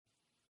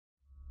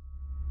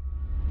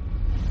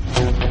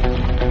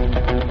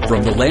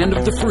From the land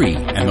of the free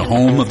and the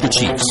home of the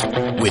Chiefs,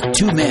 with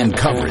two-man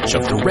coverage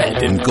of the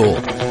red and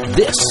gold,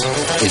 this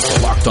is the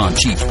Locked On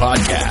Chiefs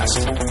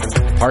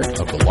podcast, part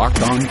of the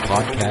Locked On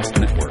Podcast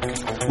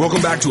Network.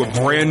 Welcome back to a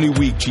brand new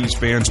week, Chiefs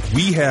fans.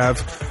 We have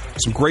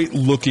some great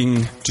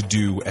looking to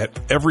do at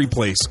every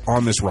place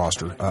on this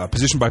roster,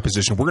 position by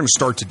position. We're going to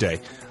start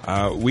today.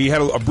 We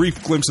had a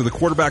brief glimpse of the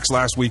quarterbacks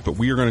last week, but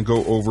we are going to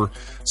go over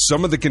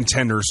some of the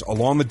contenders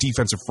along the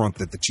defensive front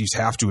that the Chiefs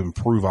have to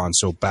improve on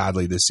so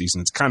badly this season.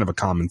 It's kind of a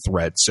common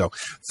thread. So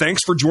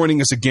thanks for joining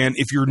us again.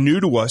 If you're new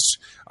to us,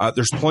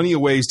 there's plenty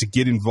of ways to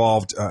get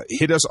involved.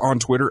 Hit us on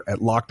Twitter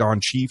at Locked On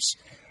Chiefs.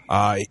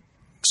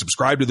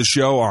 Subscribe to the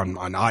show on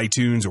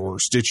iTunes or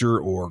Stitcher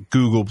or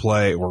Google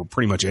Play or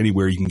pretty much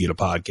anywhere you can get a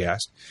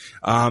podcast.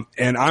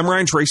 And I'm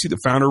Ryan Tracy, the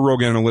founder of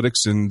Rogue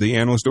Analytics and the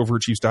analyst over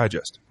at Chiefs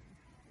Digest.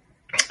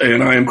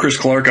 And I am Chris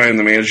Clark. I am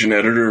the managing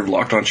editor of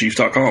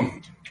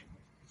LockedOnChiefs.com.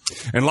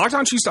 And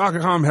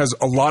LockedOnChiefs.com has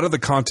a lot of the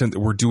content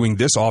that we're doing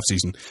this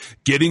offseason,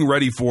 getting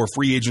ready for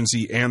free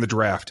agency and the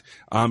draft.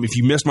 If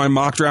you missed my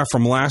mock draft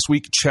from last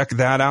week, check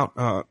that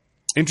out.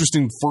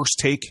 Interesting first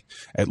take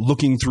at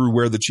looking through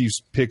where the Chiefs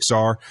picks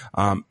are.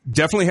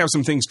 Definitely have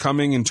some things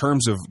coming in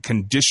terms of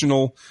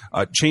conditional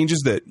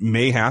changes that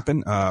may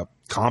happen.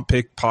 Comp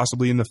pick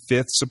possibly in the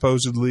 5th,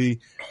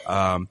 supposedly.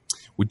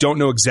 We don't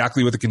know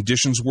exactly what the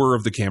conditions were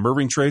of the Cam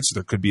Irving trade, so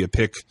there could be a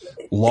pick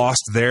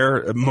lost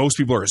there. Most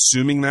people are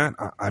assuming that.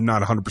 I'm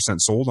not 100%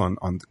 sold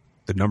on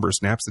the number of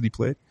snaps that he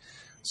played.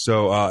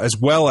 So as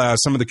well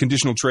as some of the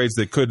conditional trades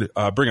that could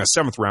bring a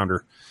 7th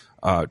rounder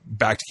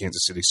back to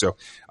Kansas City. So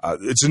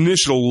it's an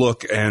initial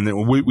look,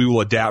 and we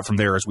will adapt from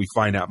there as we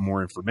find out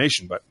more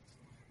information. But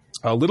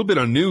a little bit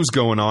of news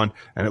going on,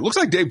 and it looks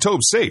like Dave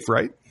Toub's safe,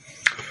 right?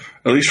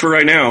 At least for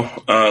right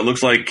now. It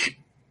looks like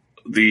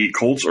the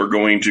Colts are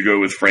going to go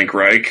with Frank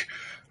Reich.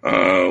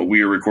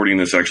 We are recording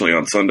this actually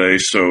on Sunday,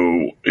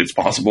 so it's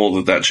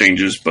possible that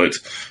changes, but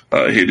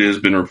it has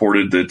been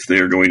reported that they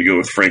are going to go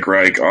with Frank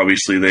Reich.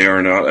 Obviously, they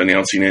are not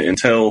announcing it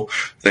until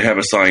they have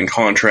a signed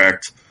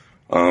contract.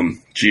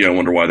 I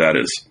wonder why that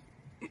is.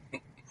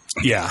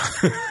 Yeah.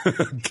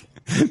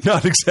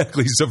 Not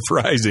exactly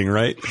surprising,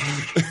 right?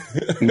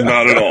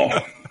 Not at all.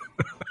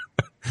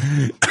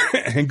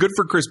 And good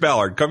for Chris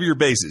Ballard. Cover your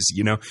bases,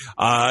 you know.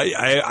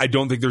 I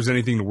don't think there's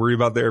anything to worry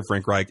about there.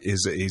 Frank Reich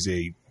is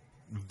a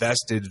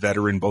vested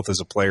veteran, both as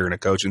a player and a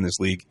coach in this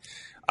league.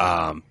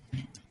 I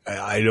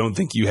don't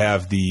think you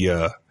have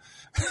the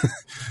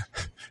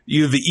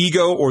either the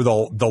ego or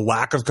the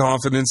lack of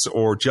confidence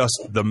or just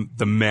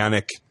the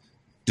manic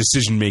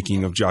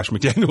decision-making of Josh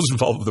McDaniels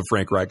involved with the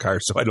Frank Reich hire,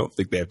 so I don't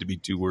think they have to be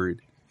too worried.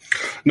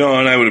 No,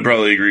 and I would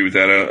probably agree with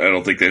that. I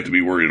don't think they have to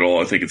be worried at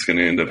all. I think it's going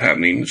to end up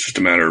happening. It's just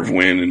a matter of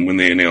when and when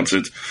they announce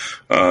it.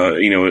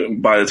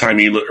 By the time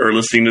you are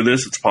listening to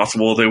this, it's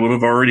possible they would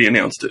have already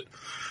announced it.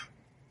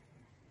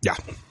 Yeah.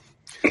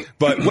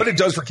 But what it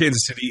does for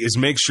Kansas City is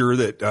make sure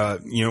that,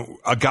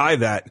 a guy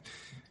that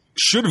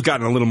should have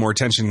gotten a little more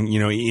attention,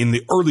 in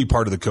the early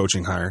part of the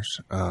coaching hires,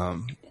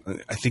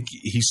 I think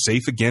he's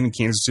safe again in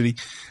Kansas City.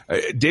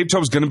 Dave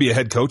Toub's going to be a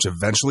head coach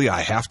eventually,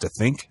 I have to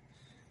think.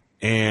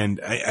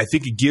 And I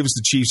think it gives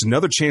the Chiefs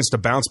another chance to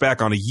bounce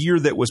back on a year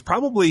that was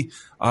probably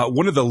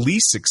one of the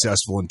least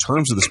successful in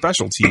terms of the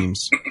special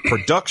teams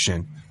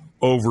production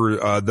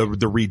over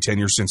the Reid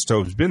tenure since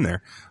Toub's been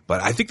there.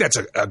 But I think that's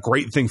a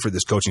great thing for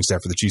this coaching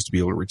staff for the Chiefs to be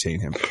able to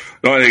retain him.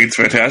 No, I think it's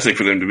fantastic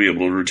for them to be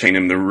able to retain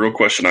him. The real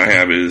question I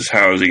have is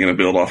how is he going to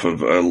build off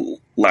of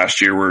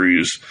last year where he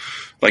was,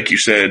 like you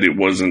said, it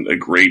wasn't a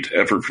great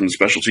effort from the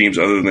special teams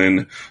other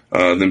than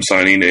them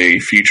signing a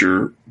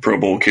future Pro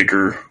Bowl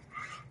kicker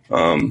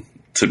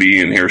to be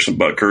in Harrison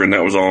Butker, and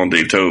that was all on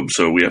Dave Toub,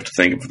 so we have to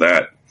thank him for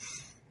that.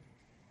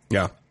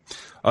 Yeah.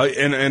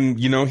 And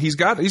he's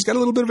got a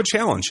little bit of a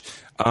challenge.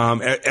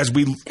 As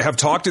we have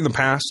talked in the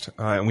past,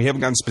 and we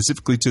haven't gotten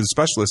specifically to the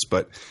specialists,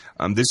 but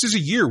this is a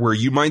year where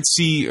you might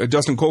see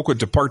Dustin Colquitt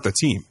depart the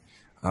team.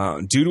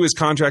 Due to his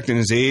contract and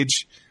his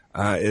age,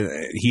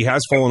 he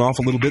has fallen off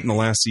a little bit in the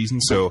last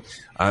season. So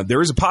there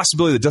is a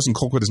possibility that Dustin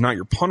Colquitt is not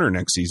your punter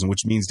next season,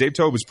 which means Dave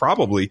Toub is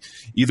probably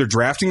either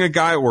drafting a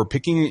guy or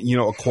picking,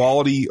 a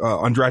quality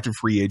undrafted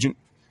free agent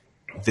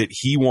that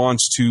he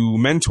wants to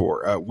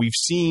mentor. We've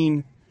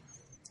seen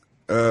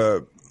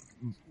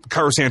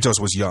Cairo Santos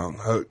was young.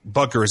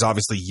 Butker is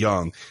obviously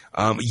young.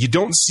 You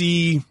don't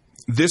see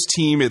this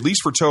team, at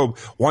least for Toub,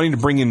 wanting to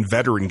bring in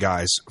veteran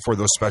guys for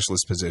those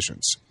specialist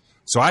positions.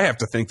 So I have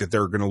to think that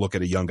they're going to look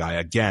at a young guy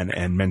again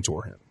and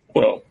mentor him.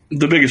 Well,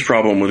 the biggest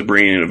problem with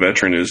bringing in a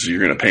veteran is you're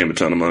going to pay him a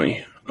ton of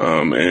money.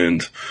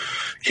 And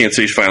Kansas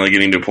City's finally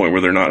getting to a point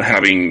where they're not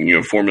having,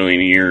 $4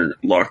 million a year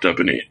locked up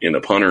in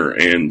a punter.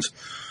 And,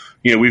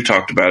 we've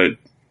talked about it.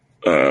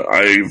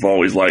 I've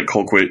always liked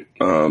Colquitt.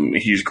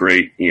 He's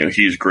great.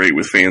 He's great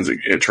with fans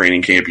at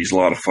training camp. He's a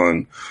lot of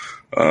fun.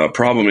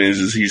 Problem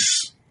is he's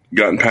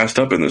gotten passed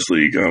up in this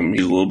league.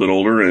 He's a little bit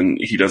older and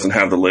he doesn't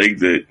have the leg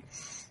that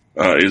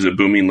is a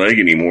booming leg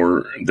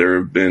anymore. There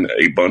have been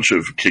a bunch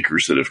of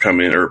kickers that have come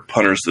in, or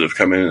punters that have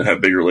come in and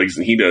have bigger legs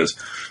than he does,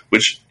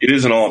 which it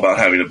isn't all about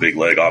having a big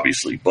leg,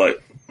 obviously,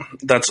 but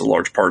that's a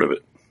large part of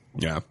it.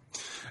 Yeah.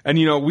 And,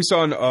 we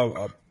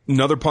saw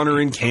another punter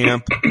in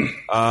camp.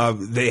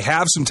 They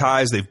have some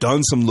ties. They've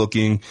done some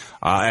looking.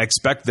 I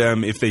expect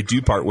them, if they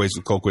do part ways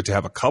with Colquitt, to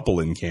have a couple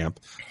in camp.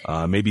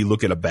 Maybe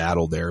look at a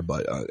battle there.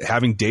 But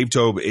having Dave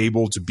Toub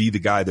able to be the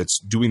guy that's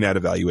doing that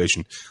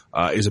evaluation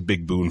is a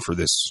big boon for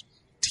this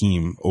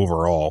team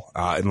overall.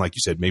 And like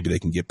you said, maybe they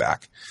can get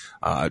back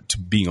to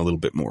being a little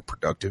bit more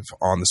productive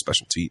on the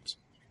special teams.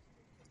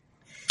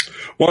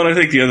 Well, and I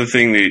think the other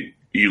thing that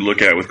you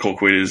look at with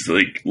Colquitt is,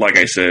 like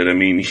I said, I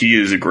mean, he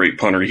is a great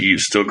punter. He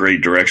is still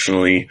great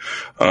directionally.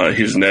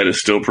 His net is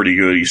still pretty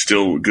good. He's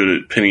still good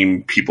at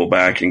pinning people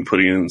back and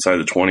putting it inside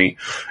the 20.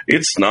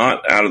 It's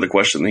not out of the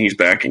question that he's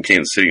back in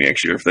Kansas City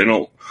next year. If they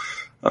don't,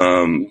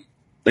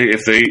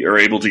 if they are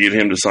able to get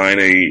him to sign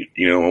a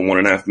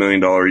 $1.5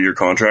 million a year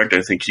contract,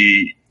 I think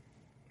he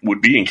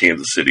would be in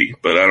Kansas City.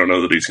 But I don't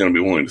know that he's going to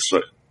be willing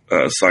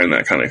to sign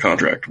that kind of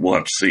contract. We'll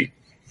have to see.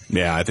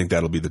 Yeah, I think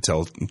that'll be the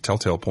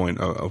telltale point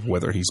of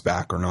whether he's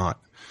back or not.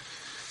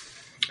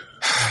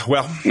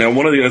 Well, now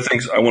one of the other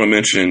things I want to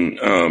mention,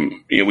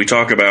 we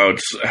talk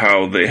about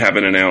how they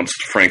haven't announced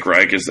Frank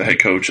Reich as the head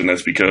coach, and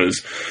that's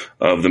because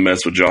of the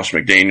mess with Josh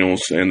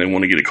McDaniels, and they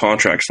want to get a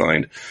contract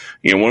signed.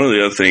 One of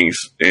the other things,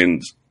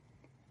 and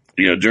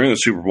during the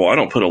Super Bowl, I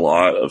don't put a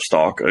lot of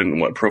stock in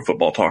what Pro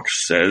Football Talk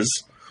says.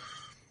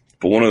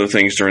 But one of the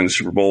things during the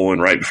Super Bowl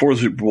and right before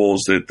the Super Bowl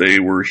is that they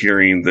were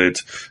hearing that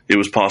it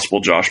was possible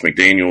Josh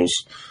McDaniels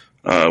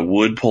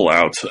would pull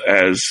out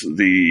as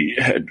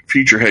the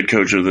future head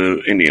coach of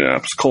the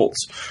Indianapolis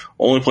Colts.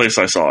 Only place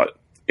I saw it,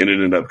 and it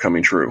ended up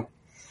coming true.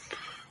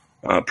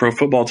 Pro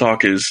Football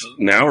Talk is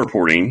now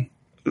reporting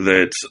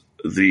that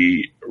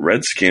the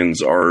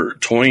Redskins are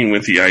toying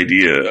with the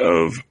idea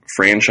of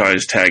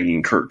franchise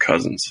tagging Kirk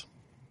Cousins.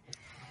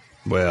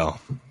 Well,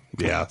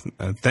 yeah.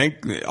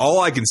 All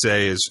I can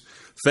say is,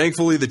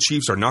 thankfully, the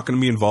Chiefs are not going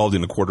to be involved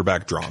in the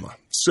quarterback drama.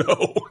 So,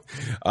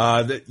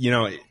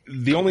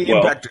 the only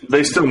impact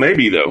they still may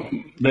be, though.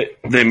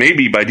 They may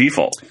be by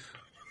default.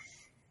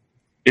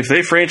 If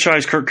they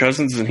franchise Kirk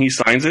Cousins and he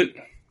signs it,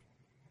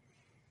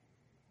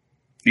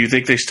 do you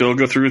think they still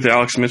go through with the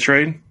Alex Smith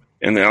trade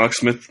and the Alex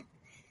Smith?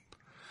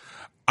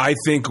 I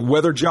think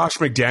whether Josh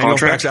McDaniels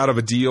backs out of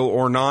a deal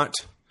or not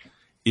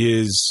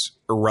is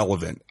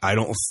irrelevant. I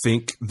don't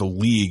think the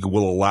league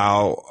will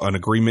allow an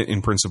agreement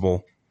in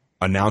principle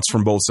announced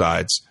from both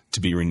sides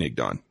to be reneged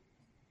on.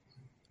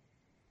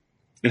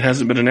 It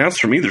hasn't been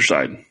announced from either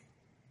side.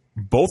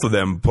 Both of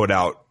them put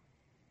out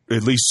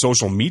at least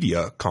social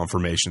media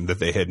confirmation that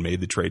they had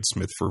made the trade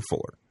Smith for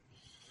Fuller.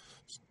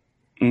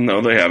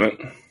 No, they haven't.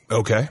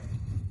 Okay.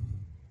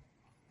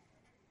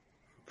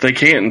 They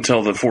can't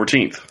until the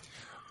 14th.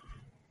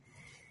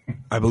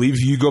 I believe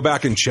if you go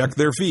back and check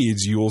their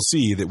feeds, you will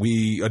see that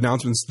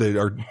announcements that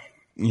are,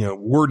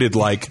 worded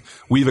like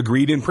we've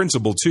agreed in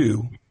principle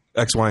to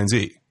X, Y, and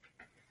Z.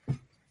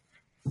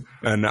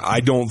 And I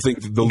don't think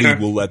the league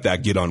will let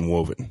that get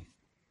unwoven.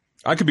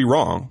 I could be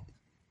wrong,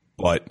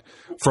 but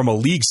from a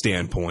league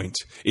standpoint,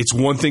 it's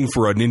one thing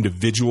for an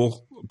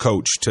individual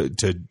coach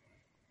to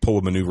pull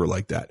a maneuver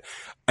like that.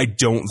 I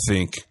don't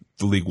think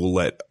the league will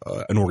let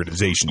an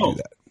organization do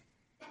that.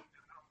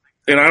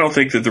 And I don't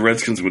think that the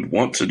Redskins would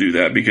want to do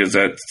that because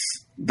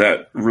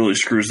that really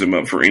screws them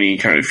up for any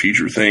kind of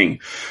future thing.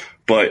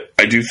 But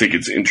I do think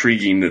it's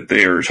intriguing that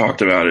they are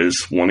talked about as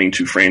wanting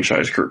to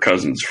franchise Kirk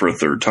Cousins for a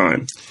third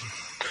time.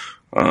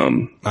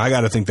 I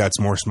got to think that's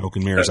more smoke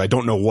and mirrors. I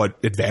don't know what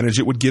advantage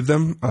it would give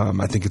them.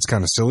 I think it's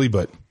kind of silly,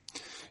 but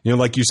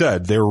like you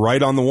said, they're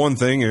right on the one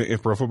thing.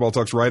 If Pro Football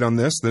Talk's right on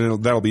this,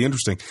 then that'll be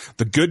interesting.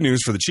 The good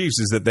news for the Chiefs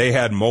is that they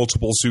had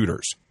multiple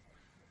suitors.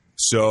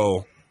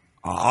 So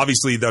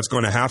obviously that's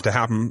going to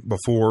happen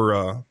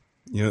before,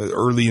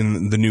 early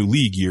in the new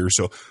league year.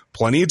 So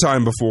plenty of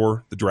time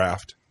before the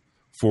draft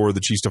for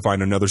the Chiefs to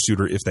find another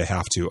suitor if they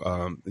have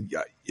to.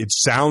 It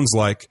sounds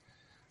like,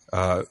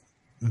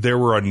 there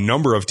were a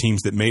number of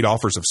teams that made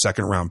offers of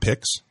second-round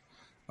picks,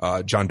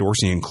 John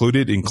Dorsey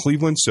included, in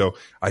Cleveland. So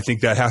I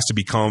think that has to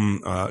become,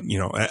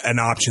 an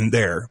option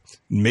there.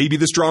 Maybe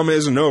this drama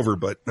isn't over,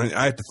 but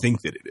I have to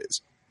think that it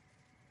is.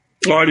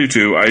 Well, I do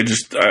too.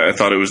 I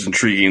thought it was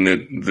intriguing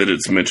that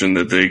it's mentioned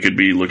that they could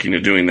be looking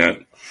at doing that.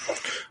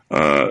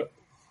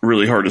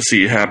 Really hard to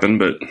see it happen,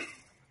 but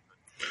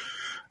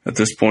at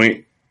this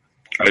point,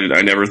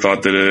 I never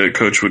thought that a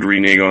coach would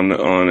renege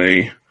on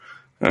a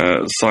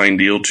signed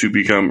deal to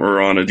become, or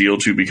on a deal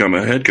to become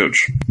a head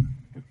coach.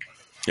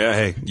 Yeah,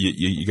 hey,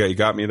 you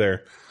got me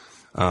there.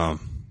 Well,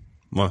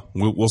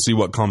 we'll see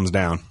what comes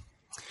down.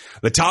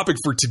 The topic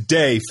for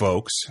today,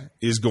 folks,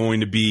 is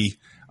going to be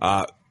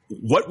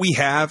what we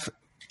have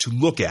to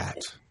look at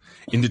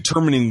in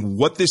determining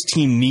what this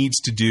team needs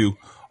to do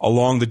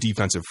along the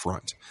defensive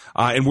front.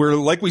 And we're,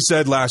 like we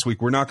said last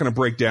week, we're not going to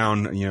break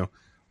down,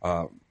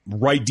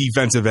 right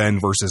defensive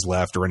end versus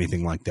left or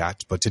anything like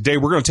that. But today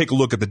we're going to take a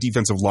look at the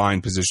defensive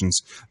line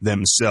positions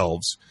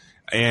themselves.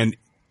 And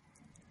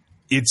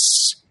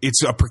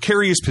it's a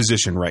precarious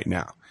position right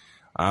now.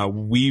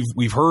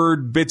 We've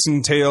heard bits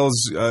and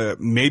tales,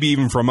 maybe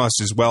even from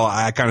us as well.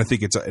 I kind of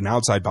think it's an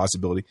outside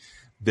possibility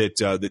that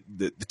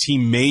the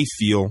team may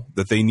feel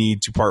that they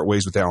need to part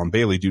ways with Allen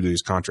Bailey due to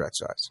his contract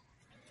size.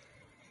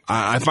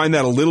 I find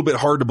that a little bit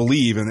hard to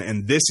believe,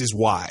 and this is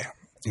why.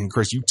 And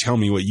Chris, you tell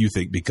me what you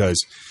think, because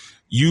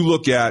you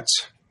look at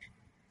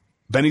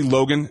Benny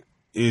Logan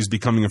is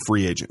becoming a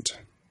free agent.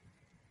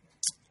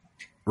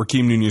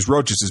 Rakeem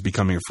Nunez-Roches is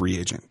becoming a free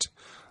agent.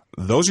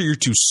 Those are your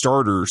two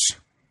starters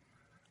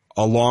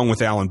along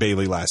with Allen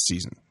Bailey last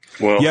season.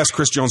 Well, yes,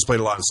 Chris Jones played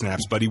a lot of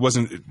snaps, but he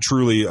wasn't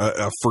truly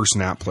a first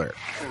snap player.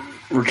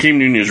 Rakeem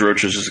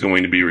Nunez-Roches is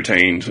going to be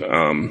retained,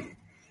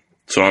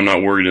 so I'm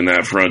not worried in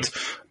that front.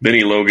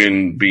 Benny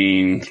Logan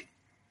being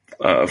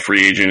a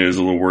free agent is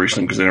a little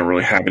worrisome because they don't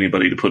really have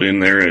anybody to put in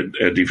there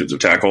at defensive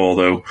tackle,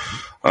 although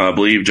I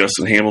believe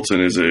Justin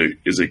Hamilton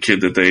is a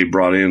kid that they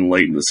brought in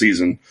late in the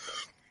season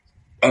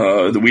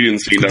that we didn't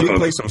see enough of. He did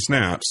play some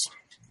snaps.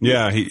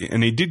 Yeah,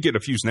 he did get a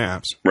few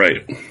snaps.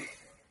 Right.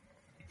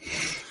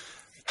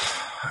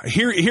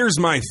 Here's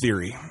my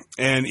theory,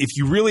 and if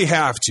you really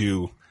have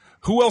to,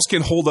 who else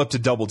can hold up to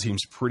double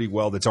teams pretty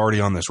well that's already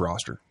on this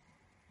roster?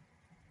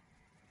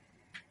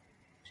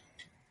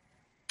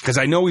 Because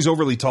I know he's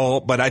overly tall,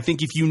 but I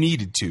think if you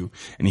needed to,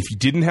 and if you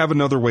didn't have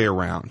another way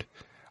around,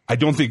 I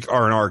don't think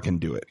R&R can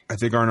do it. I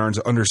think R&R's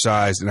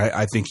undersized, and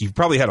I think he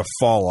probably had a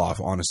fall off,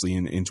 honestly,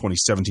 in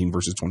 2017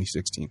 versus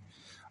 2016.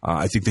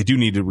 I think they do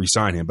need to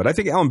re-sign him. But I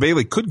think Allen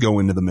Bailey could go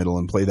into the middle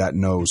and play that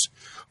nose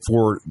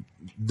for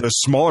the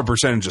smaller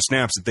percentage of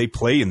snaps that they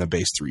play in the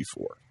base 3-4.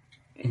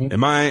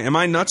 Mm-hmm. Am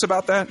I nuts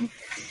about that?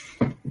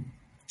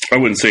 I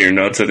wouldn't say you're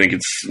nuts. I think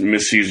it's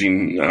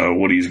misusing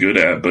what he's good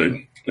at, but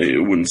it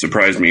wouldn't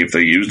surprise me if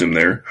they used him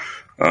there.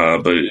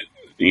 But,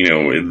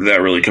 that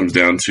really comes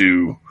down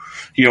to,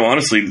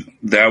 honestly,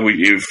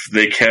 if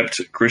they kept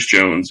Chris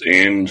Jones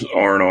and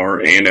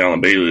R&R and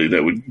Allen Bailey,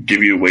 that would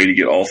give you a way to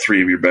get all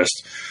three of your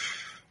best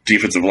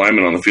defensive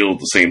linemen on the field at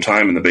the same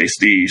time in the base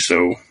D.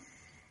 So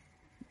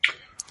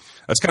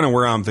that's kind of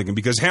where I'm thinking,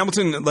 because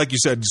Hamilton, like you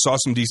said, saw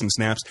some decent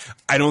snaps.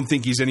 I don't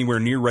think he's anywhere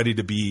near ready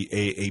to be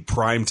a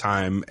prime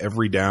time,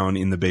 every down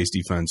in the base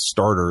defense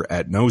starter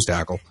at nose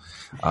tackle.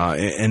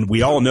 And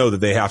we all know that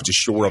they have to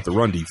shore up the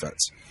run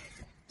defense.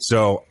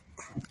 So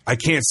I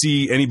can't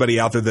see anybody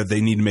out there that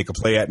they need to make a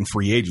play at in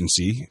free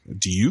agency.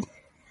 Do you?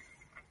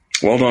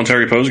 Well,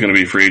 Dontari Poe is going to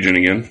be a free agent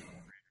again.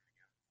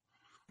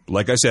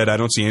 Like I said, I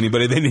don't see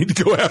anybody they need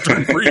to go after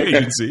in free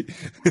agency.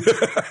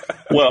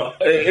 Well,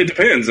 it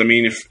depends. I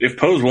mean, if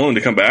Poe's willing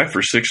to come back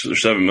for $6 or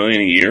 $7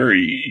 million a year, are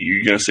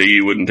you going to say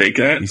you wouldn't take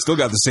that? He's still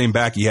got the same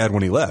back he had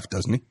when he left,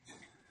 doesn't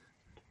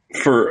he?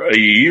 For a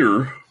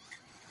year.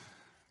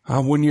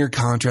 1 year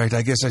contract.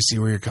 I guess I see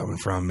where you're coming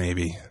from,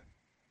 maybe.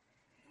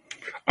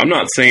 I'm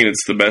not saying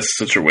it's the best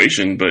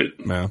situation, but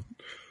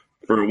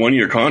for a 1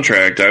 year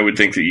contract, I would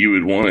think that you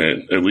would want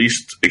to at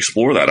least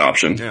explore that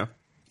option. Yeah.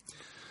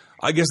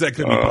 I guess that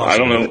could be possible. I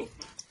don't know.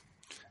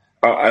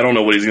 I don't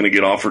know what he's going to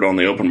get offered on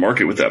the open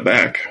market with that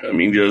back. I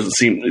mean,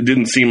 it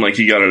didn't seem like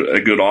he got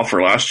a good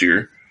offer last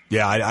year.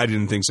 Yeah, I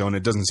didn't think so, and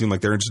it doesn't seem like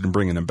they're interested in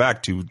bringing him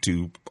back too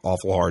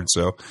awful hard.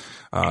 So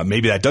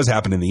maybe that does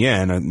happen in the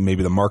end.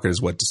 Maybe the market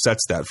is what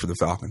sets that for the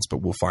Falcons,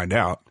 but we'll find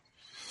out.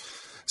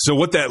 So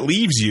what that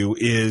leaves you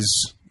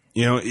is,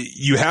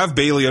 you have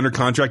Bailey under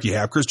contract, you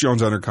have Chris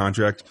Jones under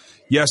contract.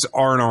 Yes,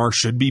 R&R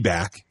should be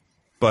back.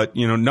 But,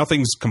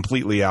 nothing's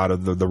completely out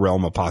of the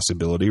realm of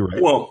possibility,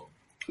 right? Well,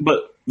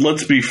 but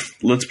let's be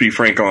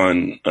frank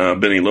on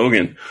Benny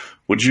Logan.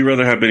 Would you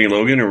rather have Benny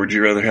Logan or would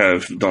you rather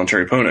have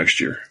Dontari Poe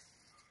next year?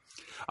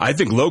 I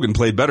think Logan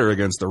played better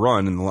against the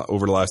run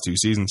over the last 2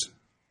 seasons.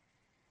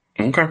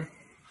 Okay.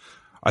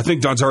 I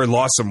think Dontari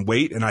lost some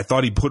weight, and I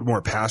thought he put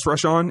more pass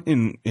rush on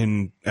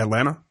in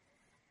Atlanta.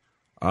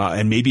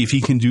 And maybe if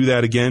he can do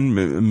that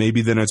again,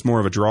 maybe then it's more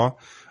of a draw.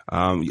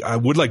 I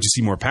would like to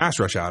see more pass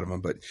rush out of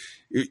him, but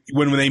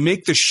when they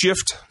make the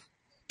shift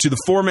to the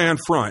 4-man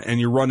front and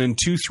you're running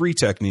 2-3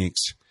 techniques,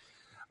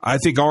 I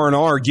think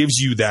R&R gives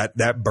you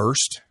that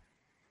burst.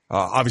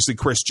 Obviously,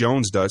 Chris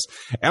Jones does.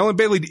 Allen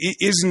Bailey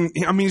isn't.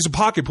 I mean, he's a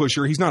pocket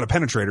pusher. He's not a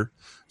penetrator.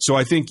 So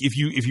I think if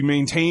you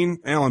maintain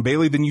Allen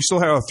Bailey, then you still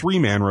have a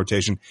 3-man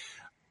rotation.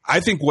 I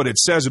think what it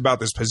says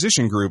about this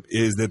position group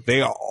is that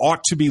they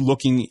ought to be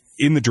looking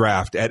in the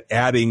draft at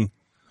adding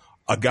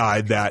a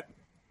guy that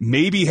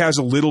maybe has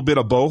a little bit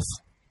of both,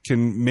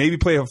 can maybe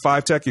play a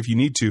 5-tech if you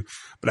need to.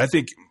 But I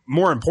think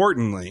more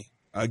importantly,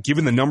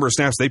 given the number of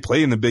snaps they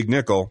play in the big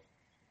nickel,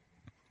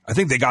 I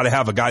think they got to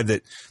have a guy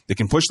that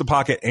can push the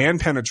pocket and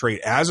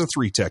penetrate as a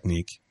 3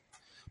 technique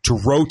to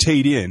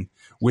rotate in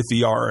with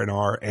the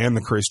R&R and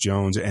the Chris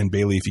Jones and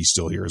Bailey if he's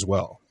still here as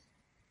well.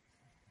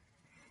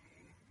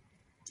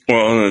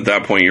 Well, at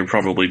that point, you're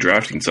probably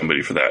drafting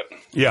somebody for that.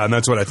 Yeah, and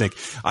that's what I think.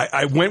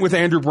 I went with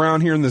Andrew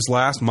Brown here in this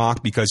last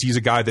mock because he's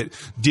a guy that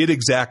did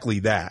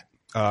exactly that.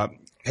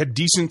 Had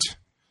decent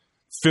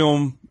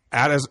film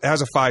as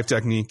a 5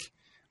 technique,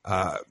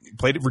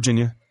 played at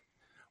Virginia,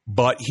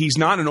 but he's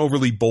not an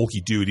overly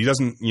bulky dude. He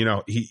doesn't,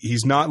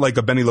 he's not like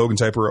a Benny Logan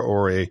type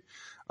or a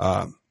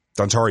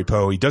Dontari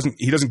Poe. He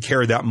doesn't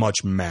carry that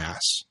much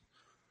mass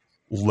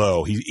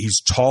low.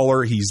 He's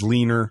taller. He's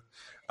leaner.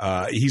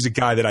 He's a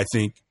guy that I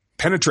think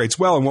penetrates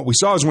well. And what we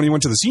saw is when he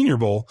went to the Senior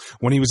Bowl,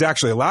 when he was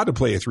actually allowed to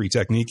play a 3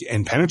 technique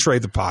and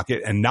penetrate the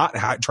pocket and not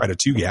try to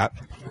 2-gap,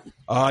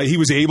 he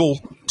was able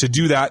to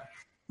do that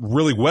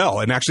really well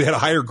and actually had a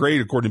higher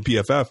grade, according to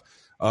PFF,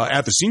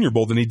 at the Senior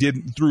Bowl than he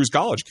did through his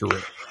college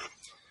career.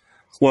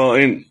 Well,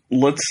 and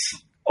let's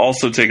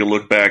also take a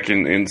look back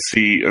and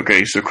see,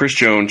 okay, so Chris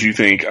Jones, I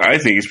think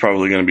he's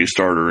probably going to be a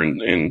starter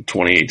in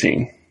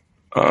 2018.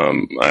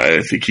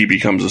 I think he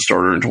becomes a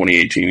starter in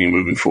 2018 and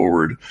moving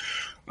forward.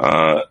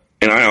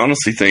 And I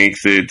honestly think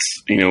that,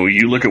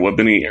 you look at what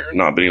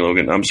Rakeem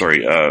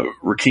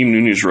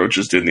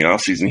Nunez-Roches did in the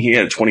offseason. He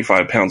had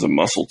 25 pounds of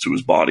muscle to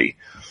his body.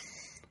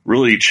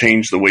 Really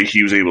changed the way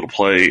he was able to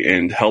play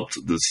and helped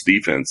this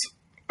defense.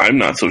 I'm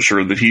not so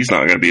sure that he's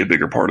not going to be a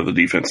bigger part of the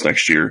defense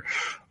next year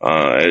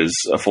as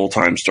a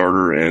full-time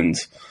starter and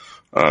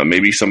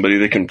maybe somebody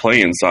that can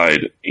play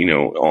inside,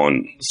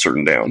 on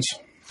certain downs.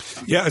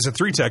 Yeah, as a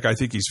 3-tech, I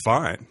think he's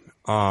fine.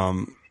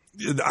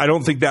 I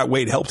don't think that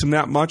weight helped him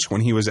that much when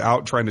he was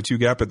out trying to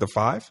 2-gap at the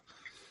 5.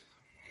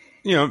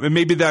 And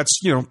maybe that's,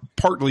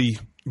 partly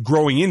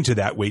growing into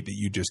that weight that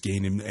you just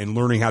gained and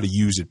learning how to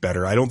use it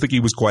better. I don't think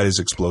he was quite as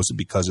explosive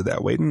because of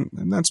that weight,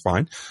 and that's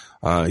fine.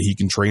 He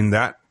can train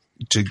that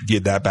to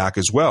get that back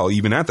as well,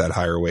 even at that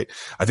higher weight.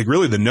 I think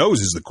really the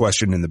nose is the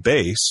question in the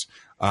base.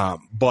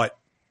 But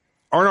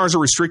R&R's a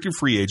restricted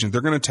free agent.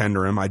 They're going to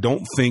tender him. I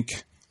don't think,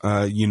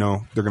 they're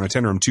going to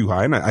tender him too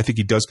high, and I think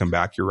he does come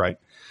back. You're right.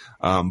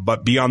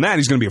 But beyond that,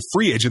 he's going to be a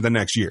free agent the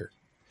next year.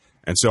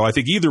 And so I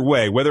think either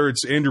way, whether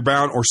it's Andrew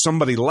Bound or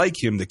somebody like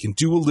him that can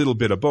do a little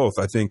bit of both,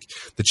 I think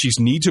the Chiefs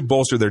need to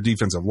bolster their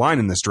defensive line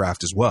in this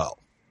draft as well.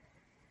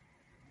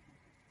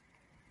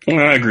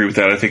 I agree with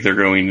that. I think they're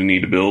going to need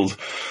to build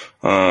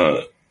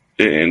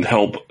and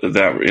help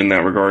that in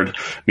that regard.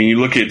 I mean, you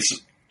look at,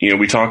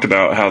 we talked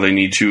about how they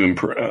need to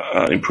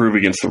improve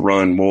against the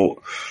run.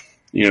 Well,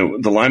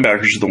 the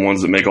linebackers are the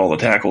ones that make all the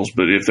tackles,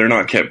 but if they're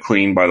not kept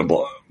clean by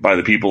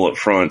the people up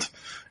front,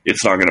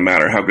 it's not going to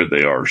matter how good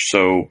they are.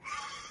 So,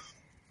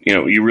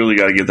 you really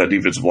got to get that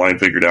defensive line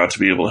figured out to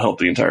be able to help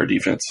the entire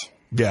defense.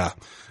 Yeah.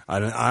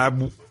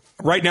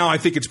 Right now, I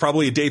think it's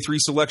probably a day 3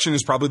 selection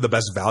is probably the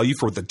best value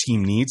for what the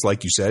team needs,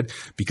 like you said,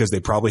 because they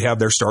probably have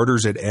their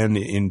starters at end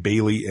in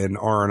Bailey and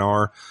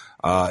R&R.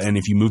 And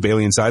if you move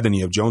Bailey inside, then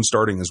you have Jones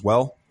starting as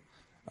well.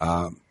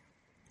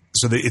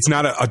 So it's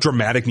not a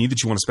dramatic need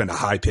that you want to spend a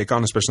high pick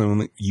on, especially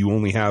when you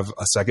only have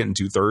a second and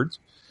 2/3.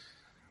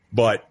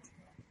 But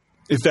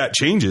if that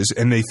changes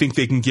and they think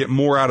they can get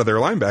more out of their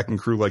linebacking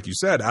crew, like you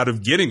said, out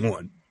of getting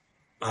one,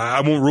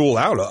 I won't rule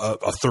out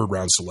a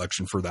 3rd-round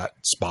selection for that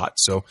spot.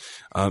 So,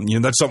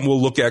 that's something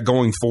we'll look at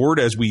going forward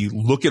as we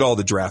look at all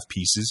the draft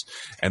pieces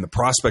and the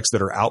prospects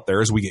that are out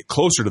there as we get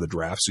closer to the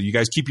draft. So you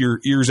guys keep your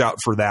ears out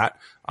for that.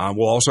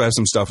 We'll also have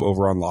some stuff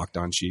over on Locked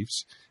On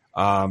Chiefs.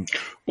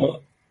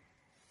 Well,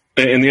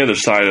 and the other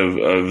side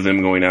of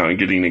them going out and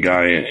getting a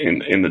guy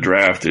in the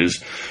draft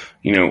is,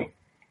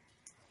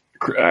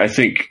 I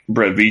think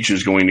Brett Veach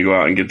is going to go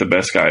out and get the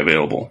best guy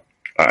available.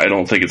 I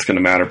don't think it's going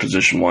to matter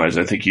position-wise.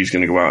 I think he's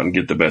going to go out and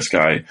get the best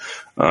guy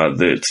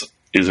that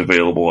is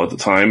available at the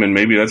time, and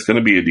maybe that's going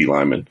to be a D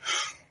lineman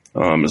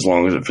as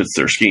long as it fits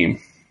their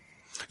scheme.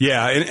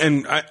 Yeah,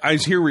 and I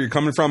hear where you're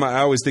coming from. I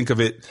always think of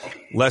it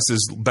less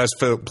as best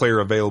player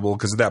available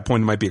because at that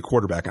point it might be a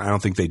quarterback, and I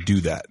don't think they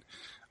do that.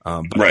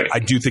 But right. I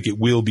do think it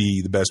will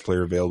be the best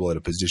player available at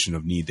a position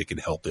of need that can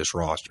help this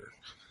roster.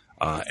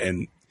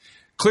 And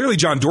clearly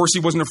John Dorsey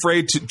wasn't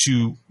afraid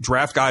to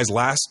draft guys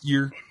last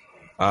year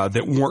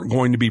that weren't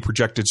going to be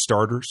projected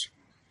starters.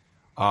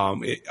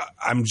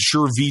 I'm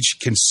sure Veach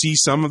can see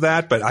some of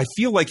that, but I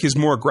feel like his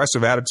more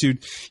aggressive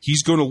attitude,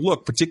 he's going to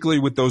look, particularly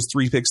with those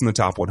 3 picks in the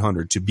top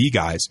 100, to be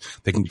guys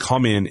that can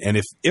come in and,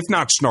 if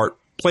not start,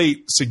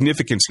 play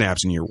significant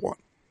snaps in year 1.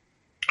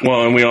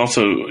 Well, and we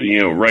also,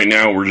 right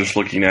now we're just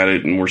looking at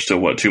it and we're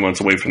still, 2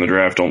 months away from the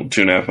draft,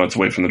 2.5 months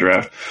away from the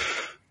draft.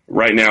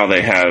 Right now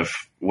they have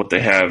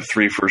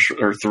 3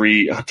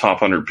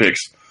 top 100 picks.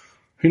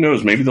 Who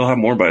knows? Maybe they'll have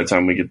more by the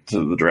time we get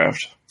to the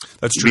draft.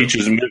 That's true. Veach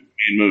has made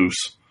moves.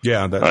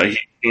 Yeah. He's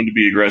going to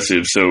be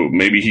aggressive, so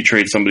maybe he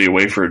trades somebody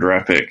away for a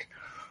draft pick.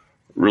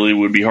 Really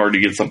would be hard to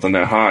get something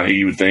that high,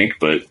 you would think,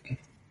 but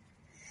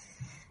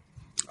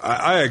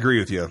I agree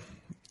with you.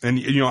 And,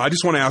 I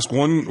just want to ask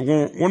one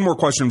more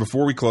question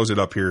before we close it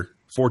up here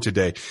for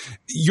today.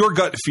 Your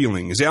gut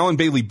feeling, is Allen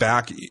Bailey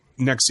back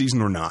next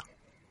season or not?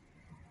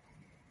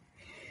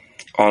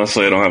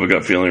 Honestly, I don't have a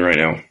gut feeling right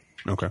now.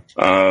 Okay.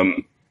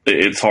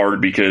 It's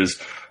hard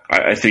because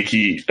I think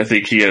he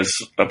has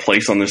a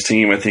place on this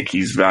team. I think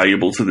he's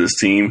valuable to this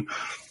team,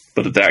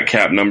 but at that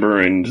cap number,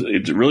 and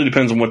it really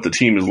depends on what the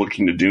team is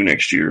looking to do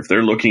next year. If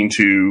they're looking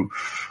to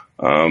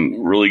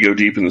really go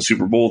deep in the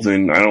Super Bowl,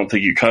 then I don't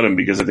think you cut him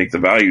because I think the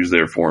value is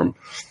there for him.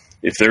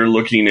 If they're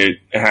looking at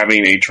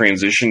having a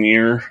transition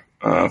year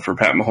for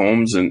Pat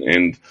Mahomes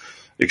and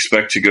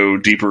expect to go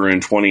deeper in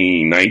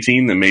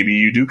 2019, then maybe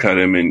you do cut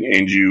him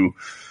and you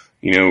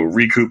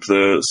recoup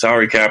the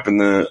salary cap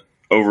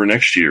over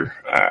next year.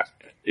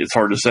 It's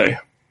hard to say.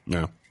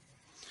 No.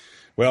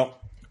 Well,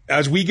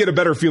 as we get a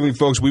better feeling,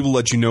 folks, we will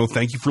let you know.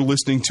 Thank you for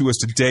listening to us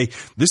today.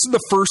 This is the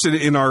first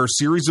in our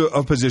series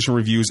of position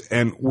reviews,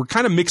 and we're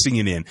kind of mixing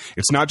it in.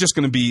 It's not just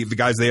going to be the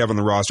guys they have on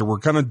the roster. We're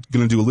kind of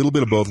going to do a little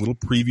bit of both, a little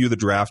preview of the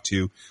draft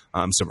too,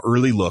 some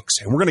early looks.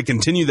 And we're going to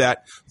continue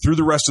that through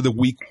the rest of the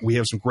week. We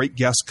have some great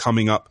guests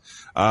coming up.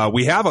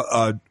 We have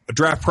a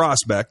draft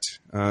prospect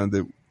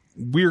that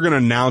we're going to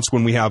announce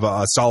when we have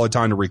a solid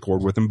time to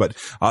record with him, but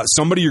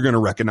somebody you're going to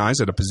recognize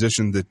at a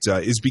position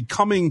that is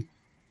becoming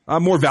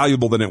more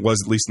valuable than it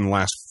was, at least in the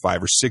last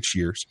 5 or 6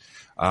 years.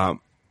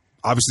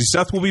 Obviously,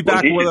 Seth will be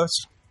back with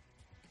us.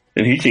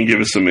 And he can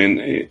give us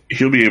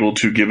he'll be able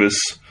to give us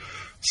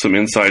some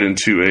insight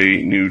into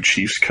a new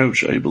Chiefs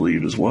coach, I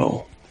believe, as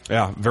well.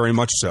 Yeah, very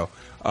much so.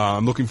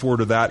 I'm looking forward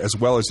to that, as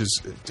well as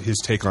his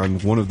take on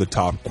one of the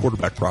top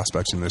quarterback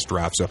prospects in this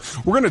draft. So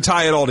we're going to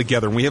tie it all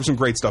together, and we have some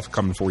great stuff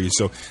coming for you.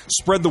 So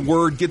spread the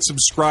word, get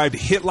subscribed,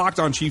 hit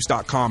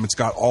LockedOnChiefs.com. It's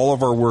got all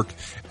of our work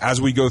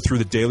as we go through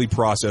the daily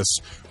process.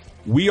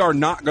 We are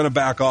not going to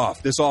back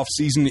off this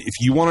offseason. If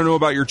you want to know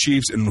about your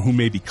Chiefs and who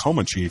may become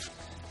a Chief,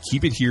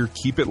 keep it here,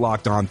 keep it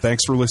locked on.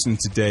 Thanks for listening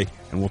today,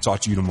 and we'll talk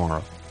to you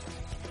tomorrow.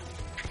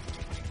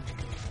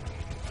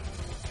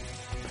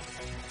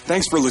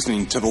 Thanks for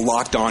listening to the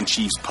Locked On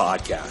Chiefs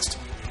podcast.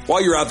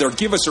 While you're out there,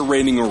 give us a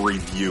rating or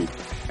review,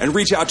 and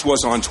reach out to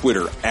us on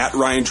Twitter at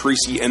Ryan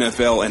Tracy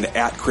NFL and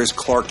at Chris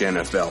Clark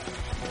NFL.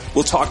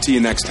 We'll talk to you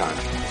next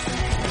time.